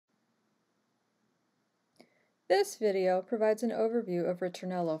This video provides an overview of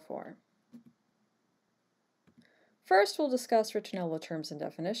Ritornello form. First, we'll discuss Ritornello terms and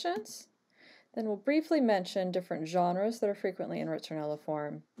definitions. Then we'll briefly mention different genres that are frequently in Ritornello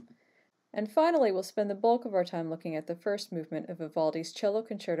form. And finally, we'll spend the bulk of our time looking at the first movement of Vivaldi's Cello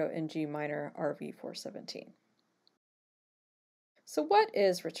Concerto in G minor, RV 417. So what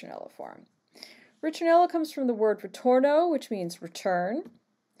is Ritornello form? Ritornello comes from the word ritorno, which means return.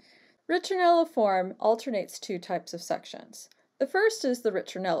 Ritornello form alternates two types of sections. The first is the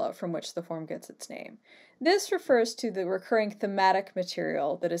ritornello, from which the form gets its name. This refers to the recurring thematic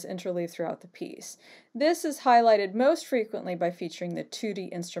material that is interleaved throughout the piece. This is highlighted most frequently by featuring the tutti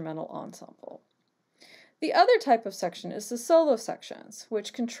instrumental ensemble. The other type of section is the solo sections,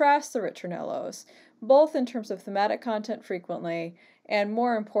 which contrast the ritornellos, both in terms of thematic content frequently, and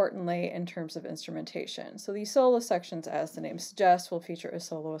more importantly, in terms of instrumentation. So these solo sections, as the name suggests, will feature a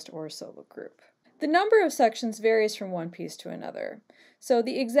soloist or a solo group. The number of sections varies from one piece to another. So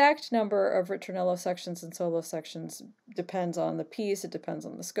the exact number of ritornello sections and solo sections depends on the piece, it depends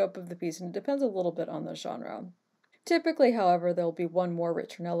on the scope of the piece, and it depends a little bit on the genre. Typically, however, there will be one more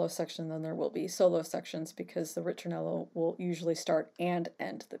ritornello section than there will be solo sections because the ritornello will usually start and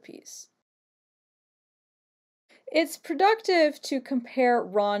end the piece. It's productive to compare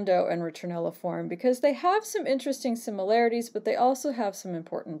rondo and ritornello form because they have some interesting similarities, but they also have some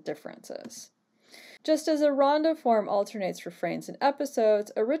important differences. Just as a rondo form alternates refrains and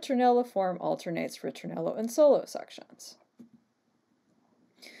episodes, a ritornello form alternates ritornello and solo sections.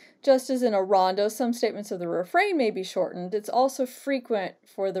 Just as in a rondo, some statements of the refrain may be shortened, it's also frequent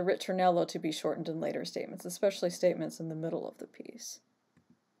for the ritornello to be shortened in later statements, especially statements in the middle of the piece.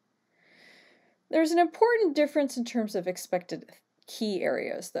 There's an important difference in terms of expected key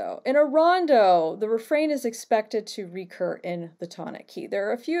areas, though. In a rondo, the refrain is expected to recur in the tonic key. There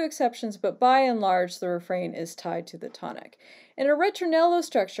are a few exceptions, but by and large, the refrain is tied to the tonic. In a ritornello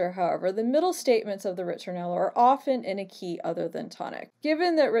structure, however, the middle statements of the ritornello are often in a key other than tonic.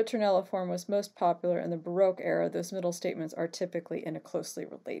 Given that ritornello form was most popular in the Baroque era, those middle statements are typically in a closely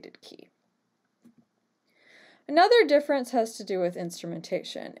related key. Another difference has to do with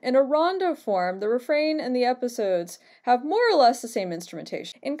instrumentation. In a rondo form, the refrain and the episodes have more or less the same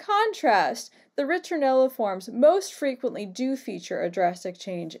instrumentation. In contrast, the ritornello forms most frequently do feature a drastic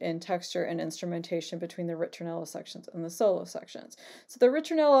change in texture and instrumentation between the ritornello sections and the solo sections. So the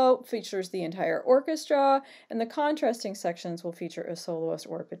ritornello features the entire orchestra, and the contrasting sections will feature a soloist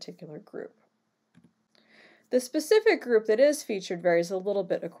or a particular group. The specific group that is featured varies a little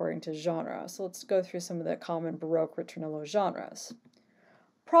bit according to genre, so let's go through some of the common Baroque ritornello genres.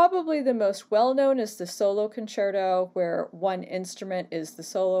 Probably the most well-known is the solo concerto, where one instrument is the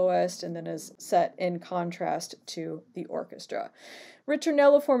soloist and then is set in contrast to the orchestra.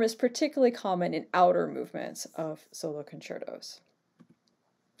 Ritornello form is particularly common in outer movements of solo concertos.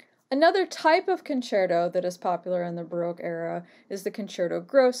 Another type of concerto that is popular in the Baroque era is the concerto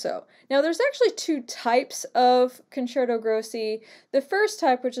grosso. Now, there's actually two types of concerto grossi. The first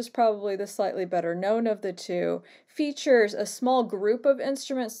type, which is probably the slightly better known of the two, features a small group of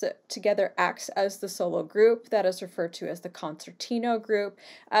instruments that together acts as the solo group. That is referred to as the concertino group,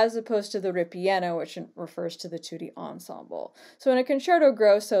 as opposed to the ripieno, which refers to the tutti ensemble. So in a concerto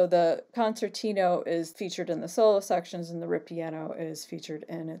grosso, the concertino is featured in the solo sections and the ripieno is featured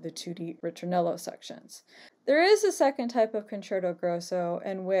in the tutti ritornello sections. There is a second type of concerto grosso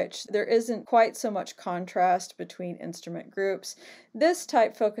in which there isn't quite so much contrast between instrument groups. This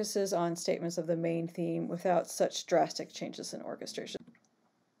type focuses on statements of the main theme without such drastic changes in orchestration.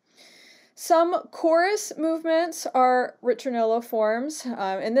 Some chorus movements are ritornello forms.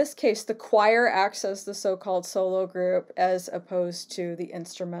 In this case, the choir acts as the so-called solo group as opposed to the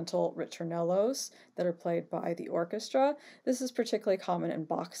instrumental ritornellos that are played by the orchestra. This is particularly common in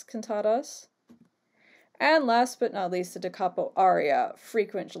Bach's cantatas. And last but not least, the da capo aria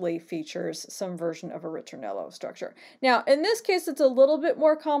frequently features some version of a ritornello structure. Now, in this case, it's a little bit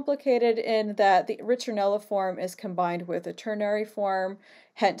more complicated in that the ritornello form is combined with a ternary form,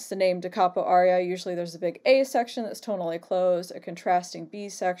 hence the name da capo aria. Usually there's a big A section that's tonally closed, a contrasting B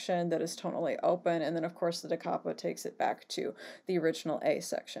section that is tonally open, and then of course the da capo takes it back to the original A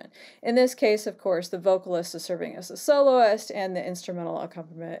section. In this case, of course, the vocalist is serving as a soloist, and the instrumental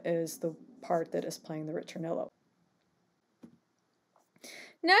accompaniment is the part that is playing the ritornello.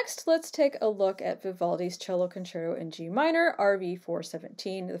 Next, let's take a look at Vivaldi's Cello Concerto in G minor, RV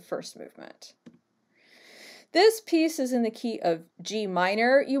 417, the first movement. This piece is in the key of G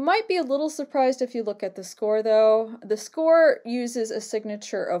minor. You might be a little surprised if you look at the score though. The score uses a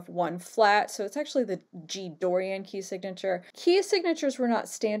signature of 1 flat, so it's actually the G Dorian key signature. Key signatures were not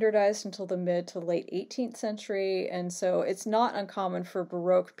standardized until the mid to late 18th century, and so it's not uncommon for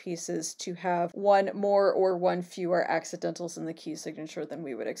Baroque pieces to have 1 more or 1 fewer accidentals in the key signature than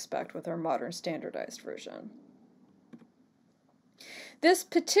we would expect with our modern standardized version. This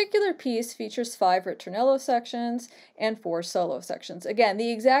particular piece features 5 ritornello sections and 4 solo sections. Again,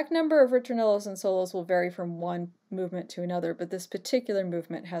 the exact number of ritornellos and solos will vary from one movement to another, but this particular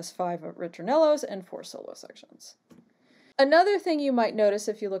movement has 5 ritornellos and 4 solo sections. Another thing you might notice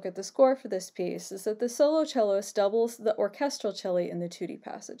if you look at the score for this piece is that the solo cellist doubles the orchestral cello in the tutti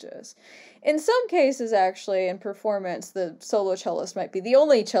passages. In some cases, actually, in performance, the solo cellist might be the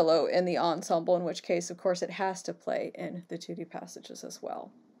only cello in the ensemble, in which case, of course, it has to play in the tutti passages as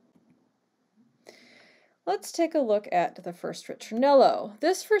well. Let's take a look at the first ritornello.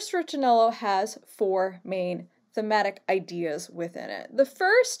 This first ritornello has 4 main thematic ideas within it. The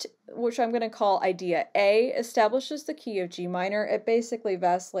first, which I'm going to call idea A, establishes the key of G minor. It basically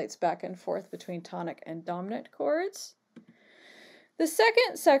vacillates back and forth between tonic and dominant chords. The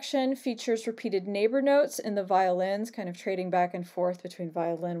second section features repeated neighbor notes in the violins, kind of trading back and forth between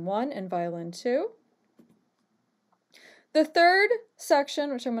violin 1 and violin 2. The third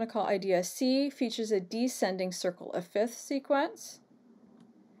section, which I'm going to call idea C, features a descending circle of 5th sequence.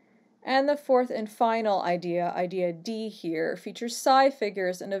 And the fourth and final idea, idea D here, features psi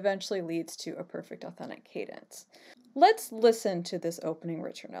figures and eventually leads to a perfect authentic cadence. Let's listen to this opening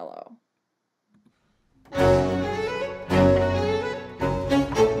ritornello.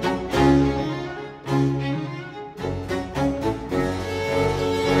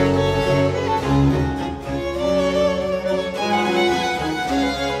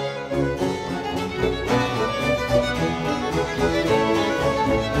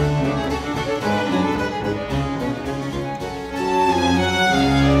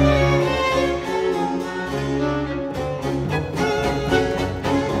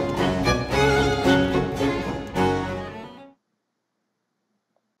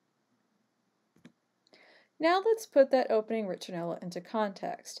 Now let's put that opening ritornello into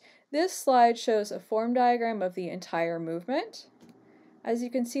context. This slide shows a form diagram of the entire movement. As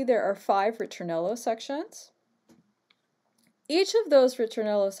you can see, there are 5 ritornello sections. Each of those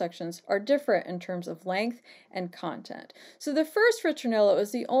ritornello sections are different in terms of length and content. So the first ritornello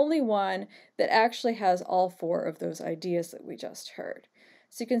is the only one that actually has all 4 of those ideas that we just heard.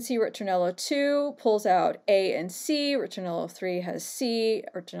 So you can see ritornello 2 pulls out A and C, ritornello 3 has C,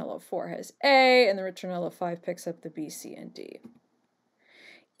 ritornello 4 has A, and the ritornello 5 picks up the B, C, and D.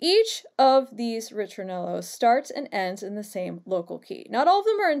 Each of these ritornellos starts and ends in the same local key. Not all of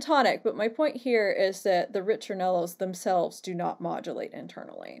them are in tonic, but my point here is that the ritornellos themselves do not modulate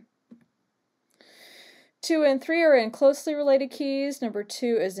internally. 2 and 3 are in closely related keys. Number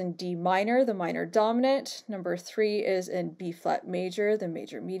 2 is in D minor, the minor dominant. Number 3 is in B flat major, the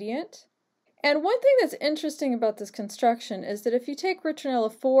major mediant. And one thing that's interesting about this construction is that if you take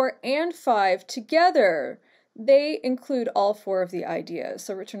ritornello 4 and 5 together, they include all 4 of the ideas.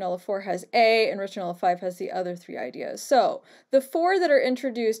 So ritornello 4 has A and ritornello 5 has the other 3 ideas. So the 4 that are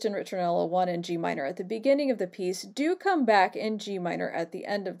introduced in ritornello 1 and G minor at the beginning of the piece do come back in G minor at the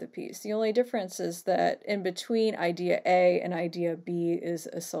end of the piece. The only difference is that in between idea A and idea B is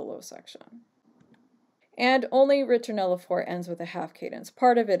a solo section. And only ritornello 4 ends with a half cadence.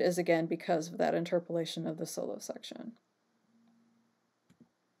 Part of it is again because of that interpolation of the solo section.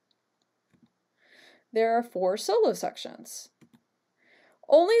 There are 4 solo sections.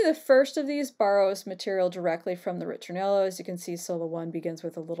 Only the first of these borrows material directly from the ritornello. As you can see, solo 1 begins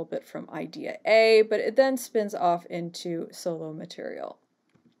with a little bit from idea A, but it then spins off into solo material.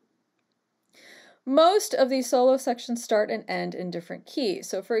 Most of these solo sections start and end in different keys.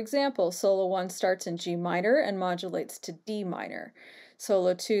 So for example, solo 1 starts in G minor and modulates to D minor.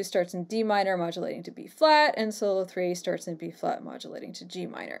 Solo 2 starts in D minor, modulating to B flat, and solo 3 starts in B flat, modulating to G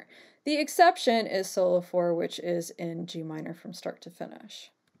minor. The exception is solo 4, which is in G minor from start to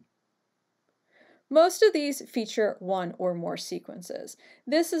finish. Most of these feature 1 or more sequences.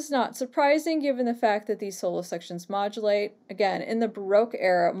 This is not surprising given the fact that these solo sections modulate. Again, in the Baroque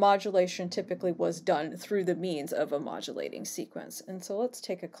era, modulation typically was done through the means of a modulating sequence. And so let's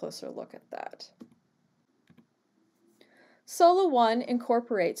take a closer look at that. Solo 1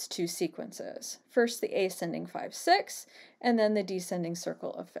 incorporates 2 sequences. First the ascending 5/6, and then the descending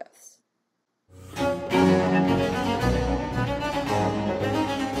circle of fifths.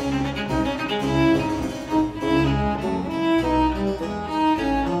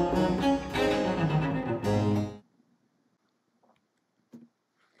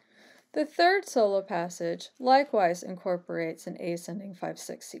 The third solo passage likewise incorporates an ascending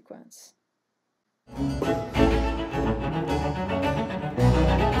 5/6 sequence.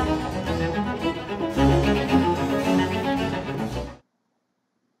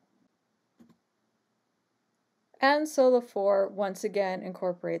 And Solo 4 once again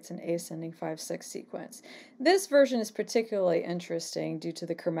incorporates an ascending 5/6 sequence. This version is particularly interesting due to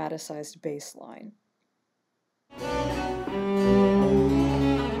the chromaticized bass line.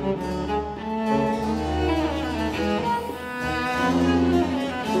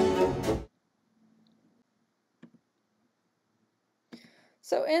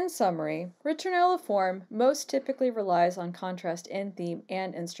 So in summary, Ritornello form most typically relies on contrast in theme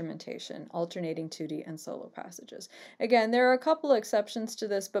and instrumentation, alternating 2D and solo passages. Again, there are a couple of exceptions to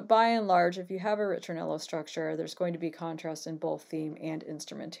this, but by and large, if you have a Ritornello structure, there's going to be contrast in both theme and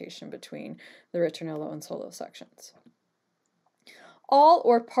instrumentation between the Ritornello and solo sections. All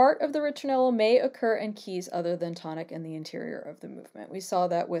or part of the Ritornello may occur in keys other than tonic in the interior of the movement. We saw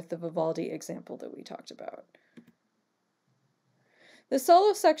that with the Vivladi example that we talked about. The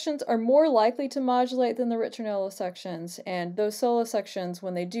solo sections are more likely to modulate than the Ritornello sections, and those solo sections,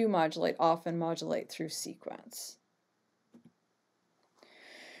 when they do modulate, often modulate through sequence.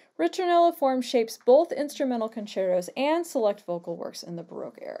 Ritornello form shapes both instrumental concertos and select vocal works in the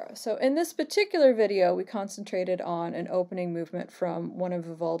Baroque era. So in this particular video, we concentrated on an opening movement from one of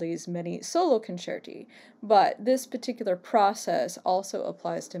Vivaldi's many solo concerti, but this particular process also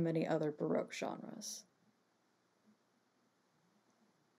applies to many other Baroque genres.